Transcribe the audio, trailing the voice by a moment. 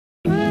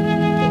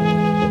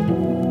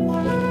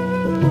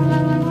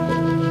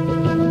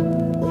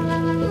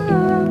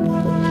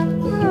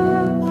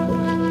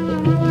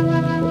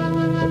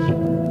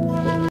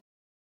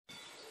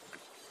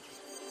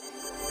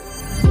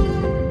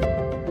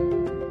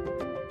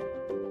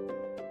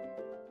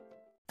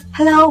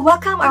Hello,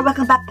 welcome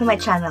back to my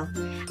channel.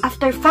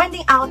 After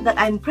finding out that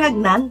I'm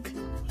pregnant,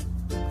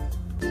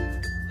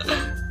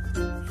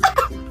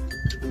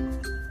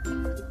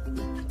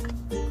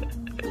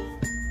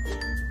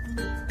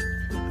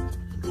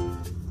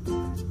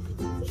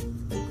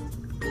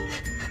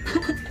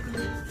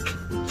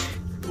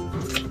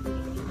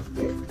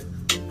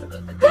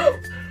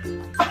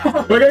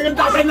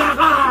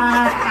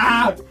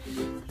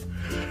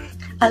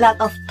 a lot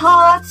of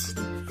thoughts,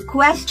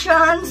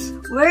 questions,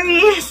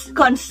 worries,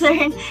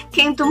 concern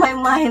came to my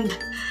mind.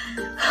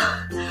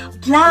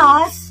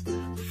 Plus,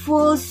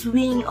 full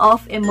swing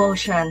of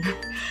emotion.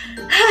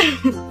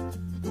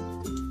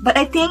 But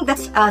I think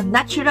that's a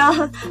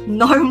natural,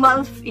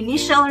 normal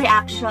initial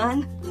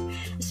reaction,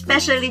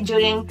 especially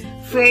during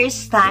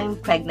first-time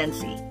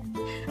pregnancy.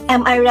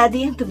 Am I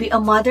ready to be a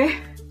mother?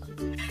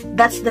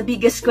 That's the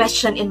biggest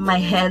question in my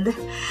head.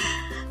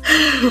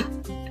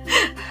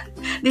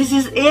 This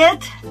is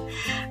it.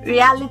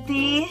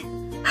 Reality.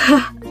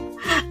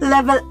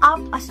 Level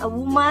up as a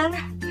woman.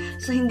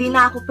 So, hindi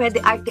na ako pwede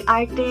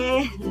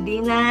arte-arte.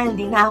 Hindi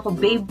na ako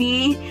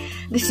baby.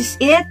 This is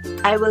it.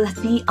 I will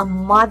be a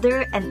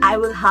mother and I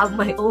will have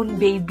my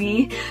own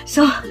baby.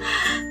 So,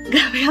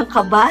 grabe ang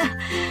kaba.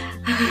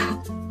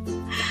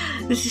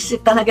 This is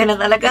it talaga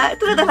na talaga.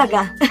 Ito na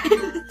talaga.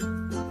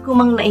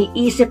 Kumang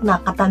naiisip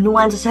na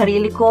katanungan sa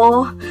sarili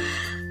ko.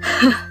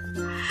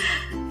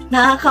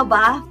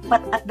 Nakakaba,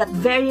 but at that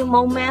very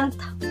moment,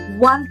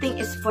 one thing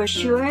is for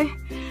sure,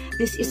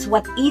 this is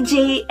what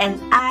EJ and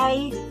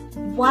I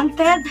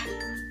wanted,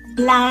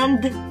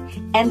 planned,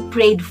 and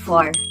prayed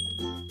for.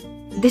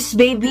 This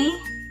baby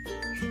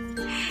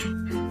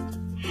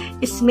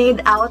is made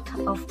out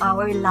of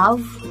our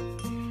love.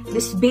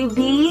 This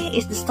baby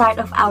is the start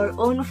of our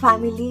own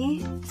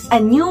family. As a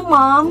new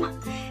mom,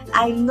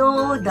 I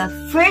know the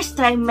first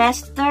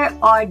trimester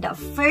or the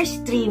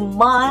first 3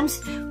 months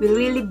will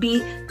really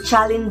be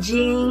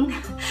challenging,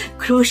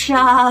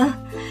 crucial,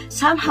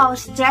 somehow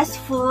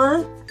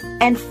stressful,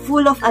 and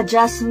full of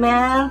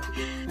adjustment.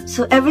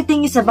 So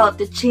everything is about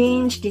to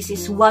change. This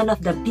is one of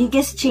the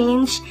biggest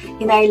change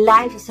in our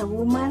lives as a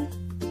woman.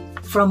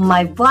 From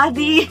my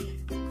body,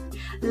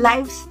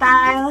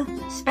 lifestyle,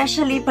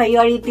 especially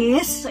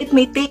priorities. So it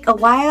may take a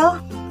while,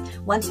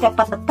 one step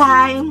at a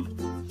time.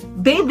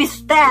 Baby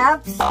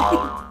steps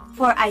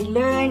for I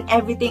learn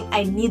everything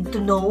I need to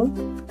know.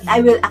 I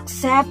will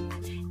accept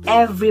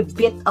every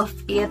bit of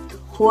it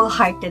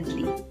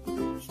wholeheartedly.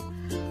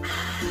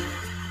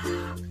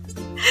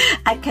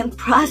 I can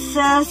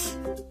process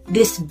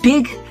this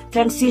big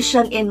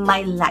transition in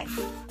my life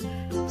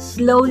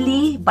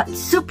slowly but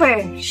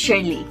super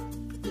surely.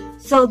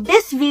 So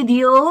this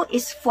video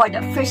is for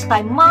the first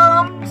time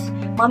moms,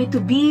 mommy to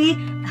be,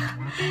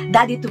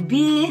 daddy to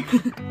be,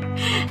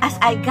 as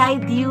I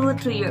guide you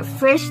through your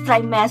first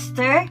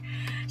trimester.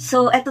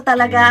 So, ito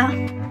talaga,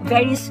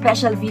 very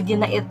special video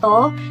na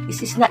ito.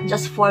 This is not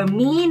just for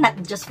me, not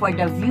just for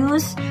the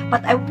views,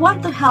 but I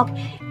want to help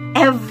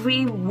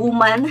every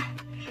woman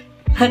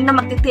na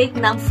magte-take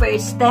ng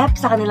first step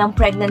sa kanilang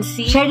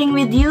pregnancy. Sharing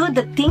with you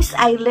the things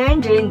I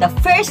learned during the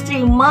first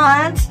 3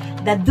 months,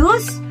 the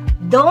do's,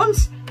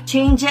 don'ts,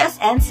 changes,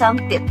 and some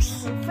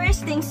tips.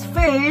 First things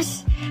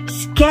first,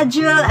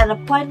 schedule an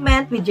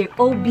appointment with your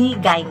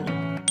OB-GYN.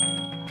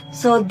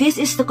 So this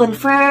is to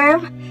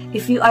confirm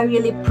if you are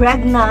really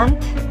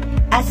pregnant,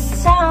 as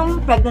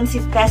some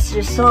pregnancy test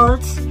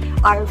results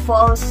are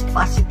false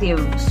positive.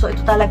 So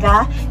ito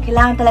talaga,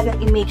 kailangan talagang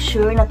i-make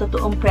sure na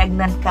totoong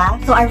pregnant ka.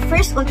 So our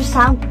first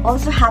ultrasound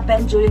also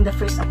happened during the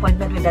first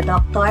appointment with the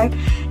doctor.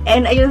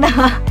 And ayun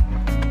na,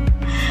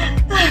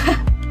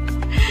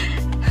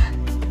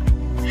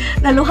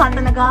 naluha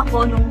talaga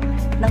ako nung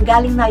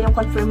nanggaling na yung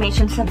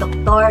confirmation sa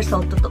doktor. So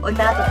totoo,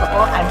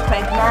 I'm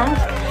pregnant.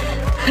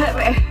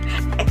 We're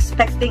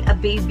expecting a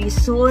baby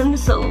soon.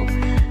 So,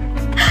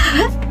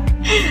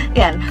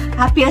 yan,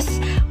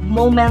 happiest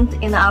moment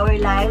in our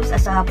lives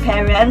as a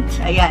parent.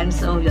 Ayan,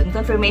 so yun,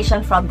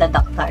 confirmation from the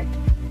doctor.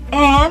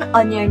 And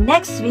on your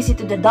next visit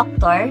to the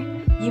doctor,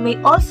 you may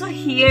also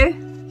hear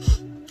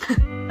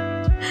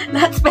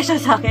lahat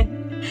special sa akin.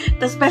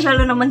 The special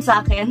naman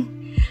sa akin,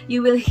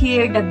 you will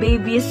hear the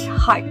baby's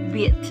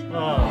heartbeat.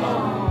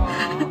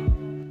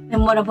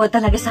 Memorable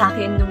talaga sa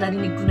akin nung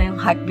narinig ko na yung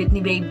heartbeat ni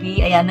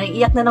baby. Ayan,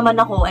 naiiyak na naman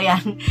ako.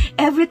 Ayan,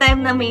 every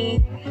time na may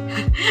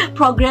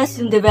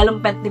progress yung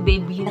development ni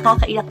baby,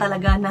 nakakaiyak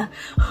talaga na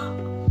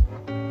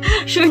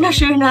sure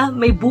na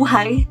may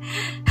buhay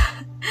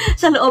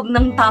sa loob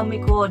ng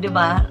tummy ko, di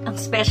ba? Ang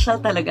special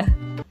talaga.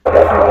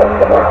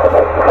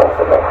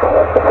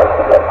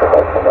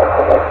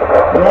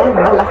 Ayan,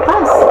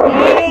 malakas.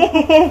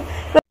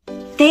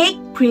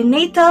 Take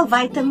prenatal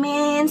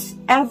vitamins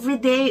every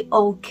day,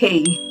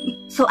 okay.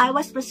 So I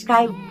was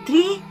prescribed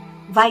 3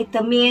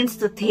 vitamins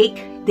to take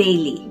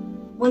daily.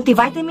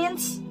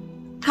 Multivitamins,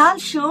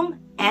 calcium,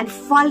 and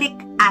folic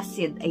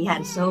acid.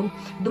 Ayan, so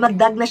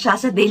dumagdag na siya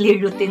sa daily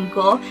routine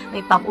ko.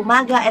 May pang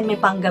umaga and may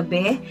pang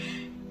gabi.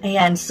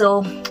 Ayan, so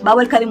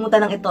bawal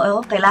kalimutan ng ito.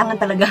 Oh. Kailangan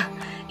talaga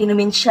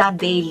inumin siya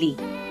daily.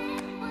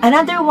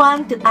 Another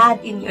one to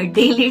add in your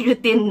daily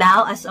routine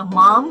now as a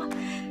mom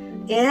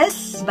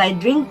is by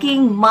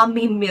drinking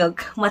mommy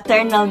milk,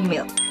 maternal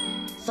milk.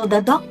 So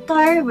the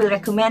doctor will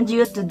recommend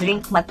you to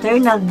drink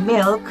maternal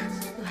milk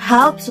to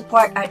help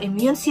support our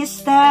immune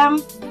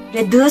system,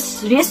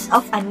 reduce risk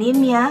of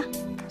anemia,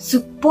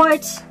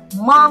 supports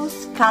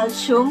mom's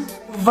calcium,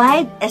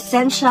 provide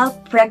essential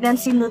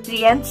pregnancy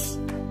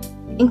nutrients,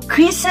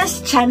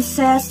 increases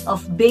chances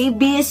of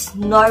baby's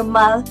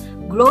normal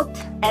growth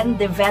and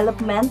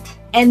development,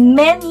 and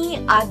many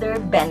other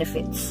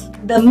benefits.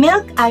 The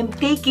milk I'm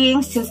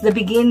taking since the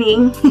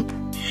beginning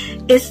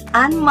is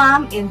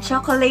Mom in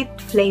chocolate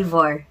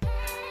flavor.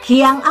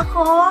 Hiyang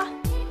ako,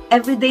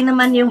 everyday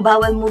naman yung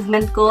bowel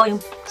movement ko.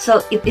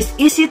 So, it is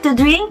easy to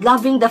drink.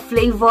 Loving the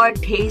flavor,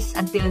 taste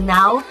until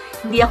now.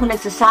 Hindi ako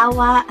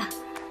nagsasawa.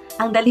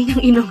 Ang dali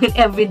niyang inumin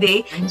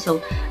everyday. So,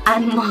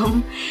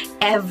 Mom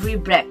every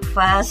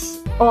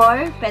breakfast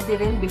or pwede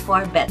rin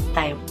before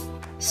bedtime.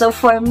 So,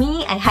 for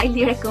me, I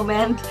highly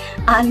recommend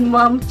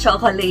Mom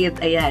chocolate.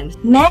 Ayan.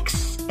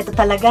 Next, ito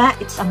talaga,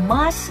 it's a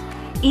must,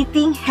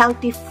 eating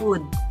healthy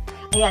food.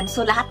 Ayan.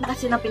 So, lahat na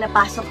kasi ng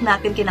pinapasok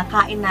natin,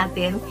 kinakain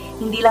natin,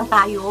 hindi lang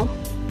tayo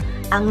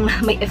ang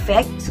may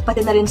effect. So,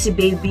 pati na rin si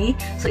baby.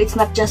 So, it's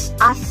not just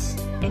us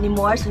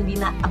anymore. So,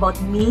 hindi na about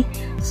me.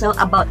 So,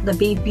 about the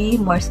baby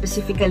more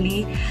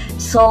specifically.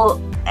 So,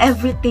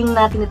 everything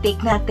na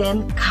tinitake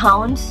natin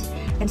counts.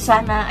 And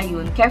sana,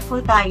 ayun,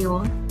 careful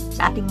tayo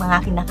sa ating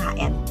mga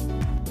kinakain.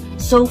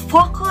 So,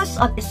 focus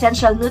on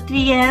essential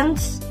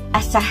nutrients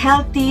as a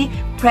healthy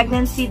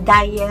pregnancy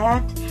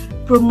diet,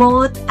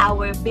 promote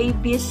our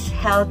baby's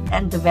health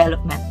and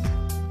development.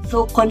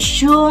 So,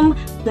 consume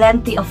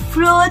plenty of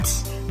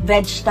fruits,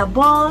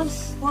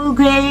 vegetables, whole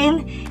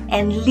grain,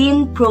 and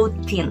lean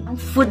protein. Ang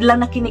food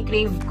lang na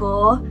kinikrave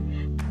ko,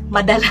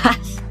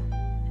 madalas,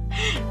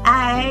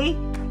 ay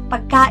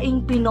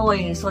pagkaing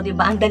Pinoy. So,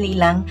 diba, ang dali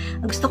lang.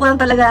 Ang gusto ko lang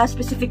talaga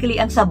specifically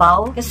ang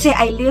sabaw. Kasi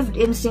I lived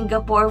in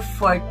Singapore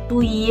for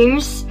 2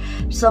 years.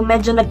 So,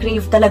 medyo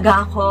nag-crave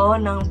talaga ako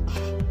ng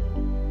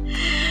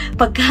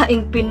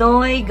pagkaing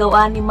Pinoy,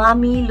 gawa ni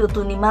Mami,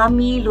 luto ni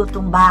Mami,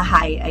 lutong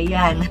bahay.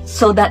 Ayan.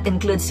 So, that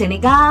includes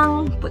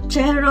sinigang,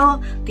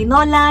 putsero,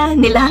 tinola,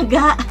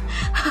 nilaga.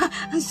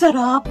 Ang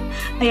sarap.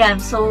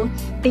 Ayan. So,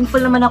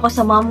 thankful naman ako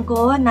sa mom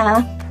ko na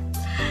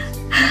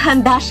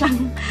handa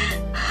siyang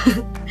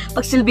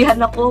pagsilbihan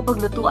ako,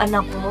 paglutuan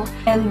ako.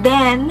 And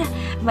then,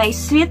 my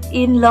sweet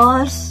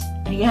in-laws,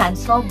 ayan,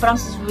 sobrang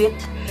sweet.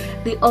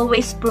 They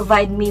always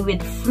provide me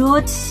with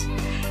fruits.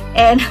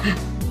 And,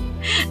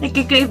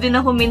 nakikrave din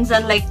ako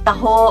minsan like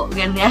taho,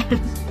 ganyan.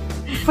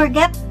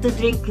 Forget to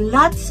drink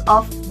lots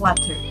of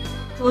water.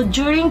 So,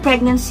 during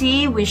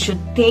pregnancy, we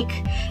should take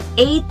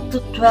 8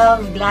 to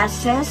 12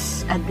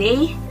 glasses a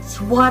day.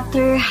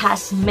 Water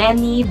has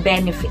many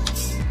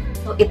benefits.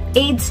 So, it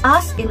aids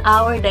us in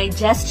our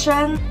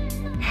digestion,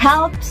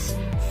 helps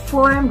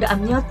form the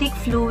amniotic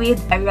fluid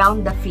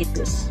around the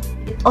fetus.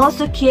 It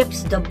also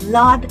keeps the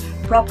blood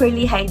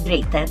properly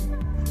hydrated,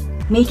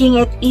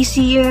 making it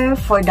easier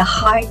for the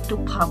heart to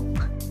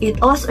pump. It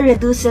also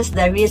reduces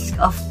the risk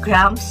of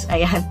cramps.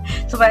 Ayan.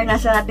 So, parang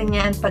nasa natin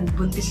yan pag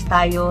buntis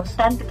tayo.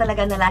 Importante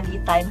talaga na lagi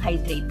tayong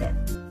hydrated.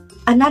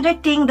 Another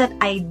thing that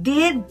I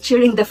did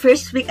during the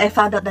first week I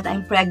found out that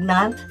I'm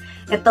pregnant,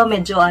 ito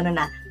medyo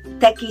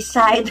techie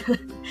side,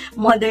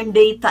 modern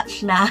day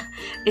touch na,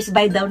 is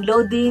by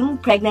downloading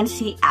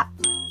pregnancy app.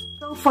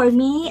 So for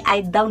me,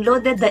 I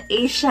downloaded the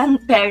Asian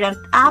Parent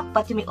app,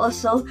 but you may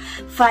also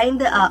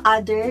find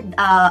other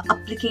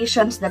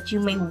applications that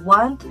you may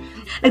want.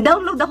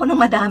 Nag-download ako ng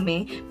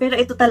madami, pero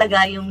ito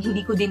talaga yung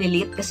hindi ko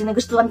dinelete kasi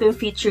nagustuhan ko yung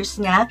features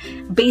niya.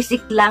 Basic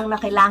lang na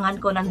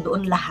kailangan ko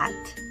nandoon lahat.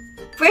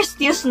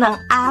 First use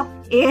ng app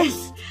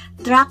is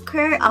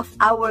tracker of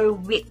our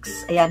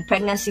weeks. Ayan,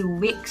 pregnancy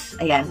weeks.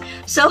 Ayan.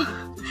 So,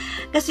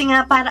 kasi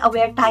nga para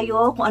aware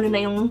tayo kung ano na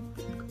yung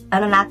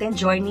natin,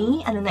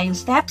 journey, ano na yung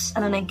steps,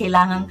 ano na yung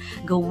kailangang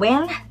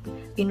gawin,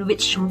 in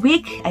which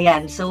week.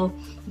 Ayan. So,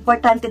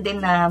 importante din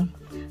na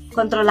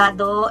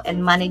kontrolado and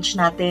manage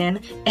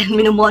natin and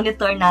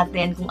minomonitor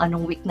natin kung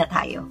anong week na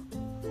tayo.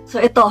 So,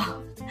 ito,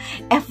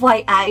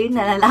 FYI,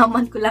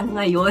 nalalaman ko lang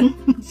ngayon,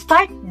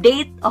 start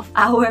date of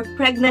our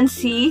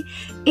pregnancy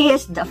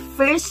is the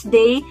first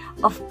day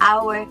of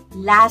our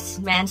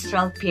last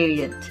menstrual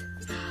period.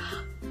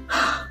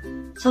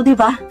 So,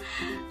 diba?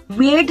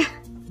 Weird,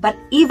 but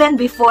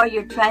even before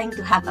you're trying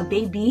to have a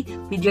baby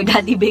with your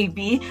daddy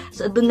baby,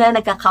 so dun na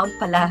nagka-count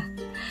pala.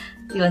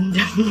 Yun,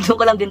 doon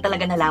ko lang din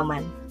talaga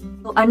nalaman.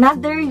 So,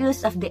 another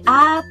use of the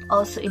app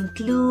also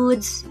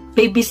includes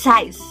baby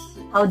size,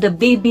 how the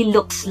baby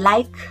looks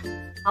like,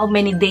 how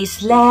many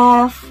days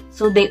left.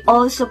 So they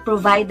also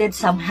provided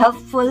some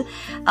helpful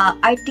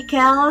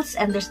articles,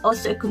 and there's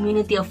also a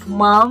community of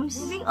moms.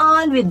 Moving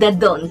on with the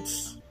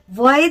don'ts.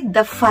 Avoid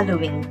the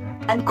following: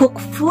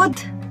 uncooked food,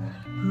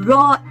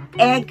 raw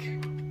egg,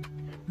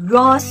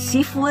 raw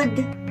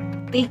seafood,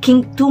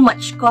 taking too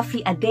much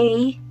coffee a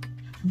day,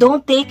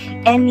 don't take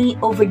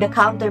any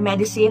over-the-counter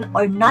medicine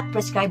or not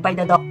prescribed by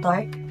the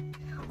doctor,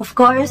 Of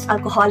course,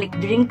 alcoholic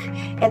drink.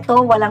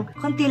 Ito,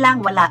 konti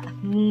lang, wala.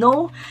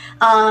 No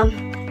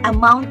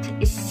amount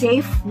is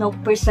safe, no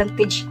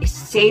percentage is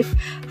safe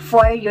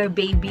for your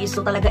baby.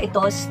 So talaga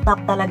ito,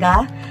 stop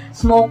talaga.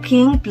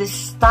 Smoking, please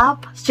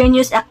stop.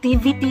 Strenuous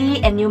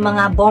activity and yung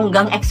mga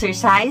bonggang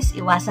exercise,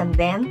 iwasan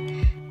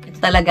din.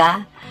 Ito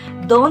talaga.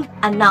 Don't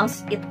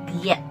announce it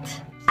yet.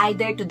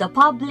 Either to the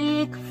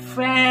public,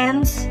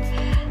 friends,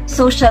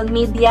 social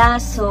media.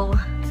 So,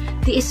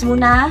 tiis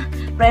muna.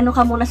 Preno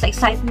ka muna sa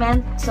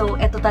excitement. So,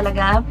 eto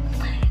talaga.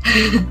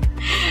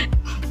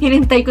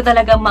 Hinintay ko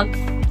talaga mag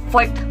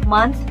 4th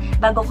month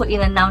bago ko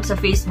in-announce sa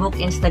Facebook,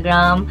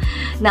 Instagram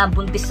na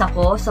buntis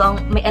ako. So,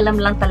 may alam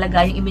lang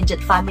talaga yung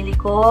immediate family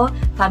ko,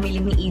 family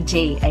ni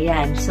EJ.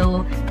 Ayan.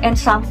 So, and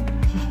some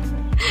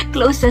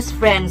closest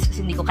friends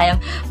kasi hindi ko kayang.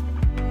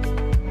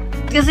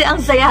 Kasi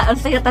ang saya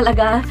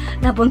talaga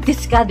na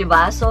buntis ka, di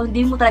ba? So,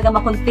 hindi mo talaga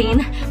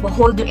ma-contain,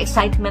 ma-hold yung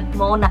excitement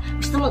mo na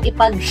gusto mong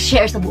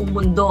ipag-share sa buong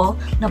mundo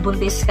na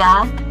buntis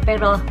ka.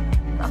 Pero,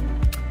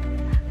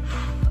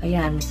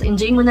 ayan. So,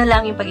 enjoy mo na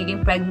lang yung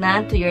pagiging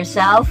pregnant to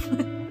yourself.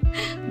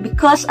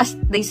 Because, as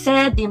they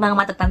said, yung mga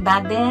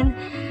matatanda din,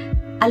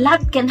 a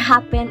lot can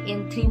happen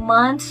in 3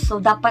 months.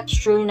 So, dapat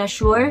sure na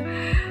sure.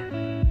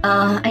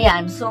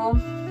 Ayan. So,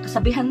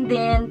 kasabihan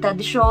din,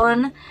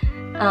 tradisyon,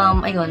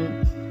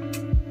 ayun.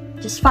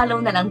 Just follow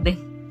na lang din.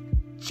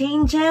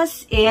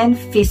 Changes in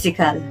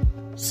physical.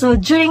 So,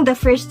 during the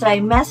first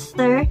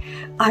trimester,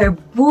 our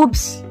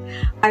boobs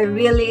are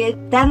really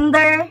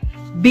tender,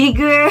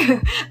 bigger,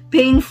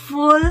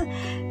 painful,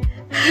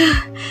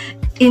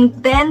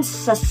 intense,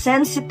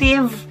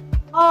 sensitive,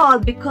 all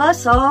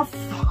because of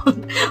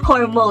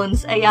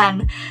hormones.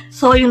 Ayan.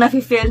 So, yung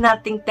nafe-feel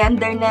nating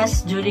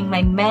tenderness during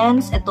my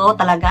mens, ito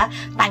talaga,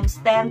 times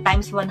 10,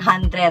 times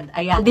 100.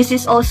 Ayan. This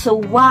is also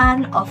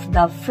one of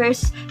the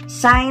first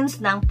signs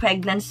ng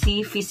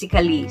pregnancy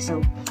physically. So,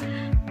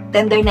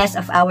 tenderness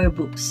of our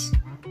boobs.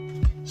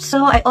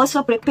 So, I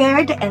also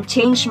prepared and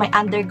changed my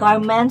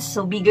undergarments.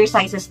 So, bigger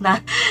sizes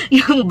na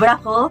yung bra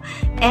ko.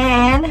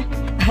 And,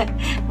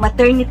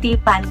 maternity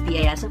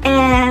panty. Ayan. So,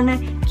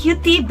 and,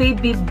 cutie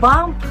baby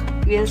bump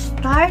will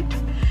start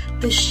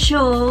to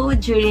show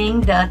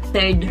during the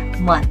 3rd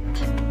month.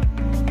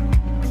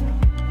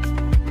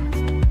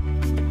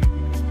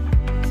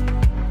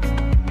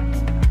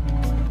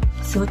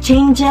 So,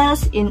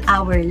 changes in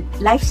our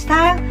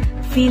lifestyle,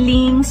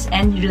 feelings,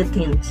 and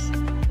routines.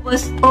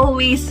 Was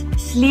always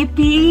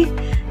sleepy,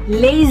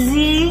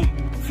 lazy,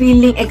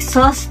 feeling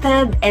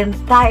exhausted and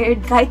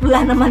tired kahit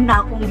wala naman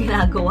na akong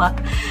ginagawa.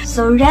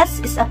 So,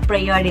 rest is a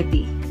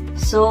priority.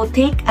 So,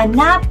 take a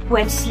nap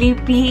when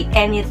sleepy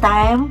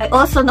anytime. I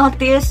also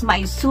noticed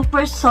my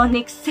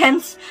supersonic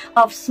sense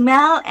of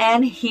smell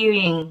and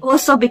hearing.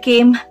 Also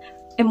became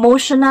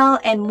emotional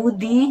and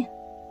moody.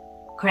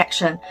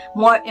 Correction,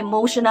 more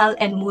emotional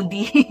and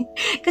moody.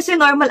 Kasi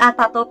normal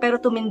ata to, pero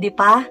tumindi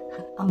pa.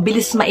 Ang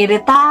bilis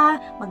mairita,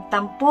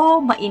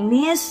 magtampo,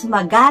 mainis,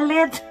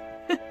 magalit.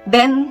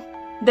 Then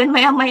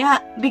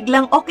maya-maya,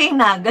 biglang okay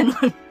na,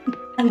 ganun.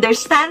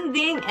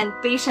 Understanding and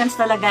patience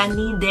talaga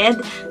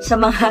needed sa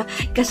mga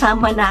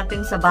kasama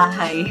natin sa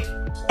bahay.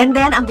 And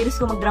then, ang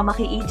bilis ko magdrama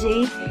kay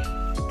EJ.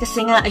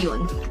 Kasi nga,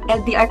 ayun,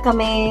 LDR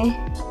kami.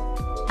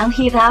 Ang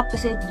hirap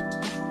kasi,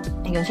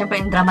 ayun, syempre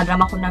yung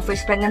drama-drama ko na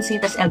first pregnancy,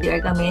 tas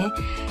LDR kami.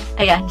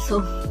 Ayan, so,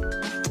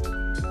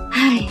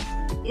 ay,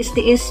 is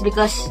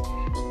because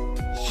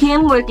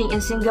him working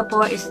in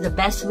Singapore is the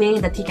best way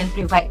that he can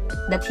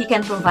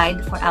provide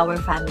for our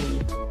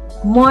family.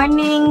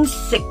 Morning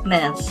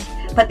sickness.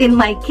 But in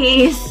my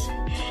case,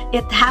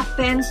 it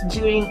happens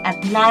during at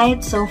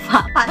night. So,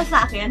 para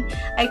sa akin,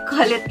 I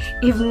call it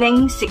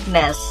evening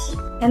sickness.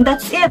 And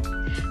that's it.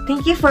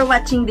 Thank you for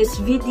watching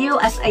this video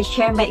as I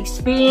share my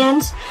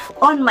experience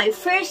on my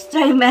first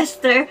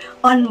trimester,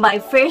 on my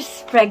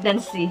first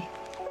pregnancy.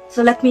 So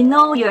let me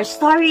know your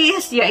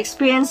stories, your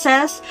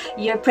experiences,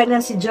 your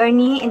pregnancy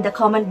journey in the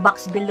comment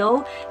box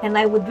below. And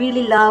I would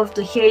really love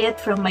to hear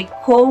it from my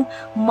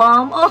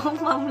co-mom. Oh,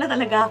 mom na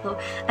talaga ako.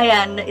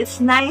 Ayan,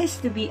 it's nice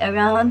to be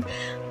around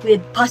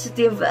with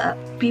positive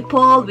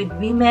people, with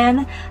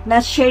women,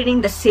 not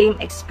sharing the same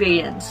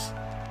experience.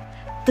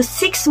 To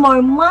 6 more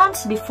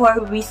months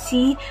before we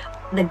see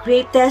the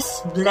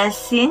greatest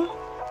blessing.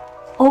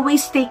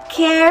 Always take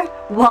care,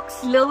 walk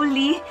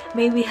slowly.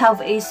 May we have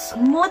a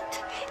smooth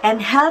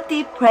and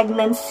healthy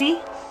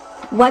pregnancy.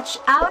 Watch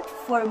out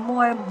for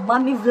more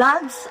mommy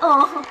vlogs.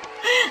 Oh,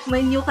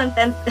 may new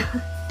content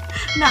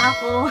na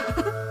ako.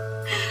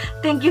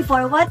 Thank you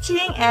for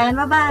watching and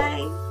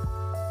bye-bye!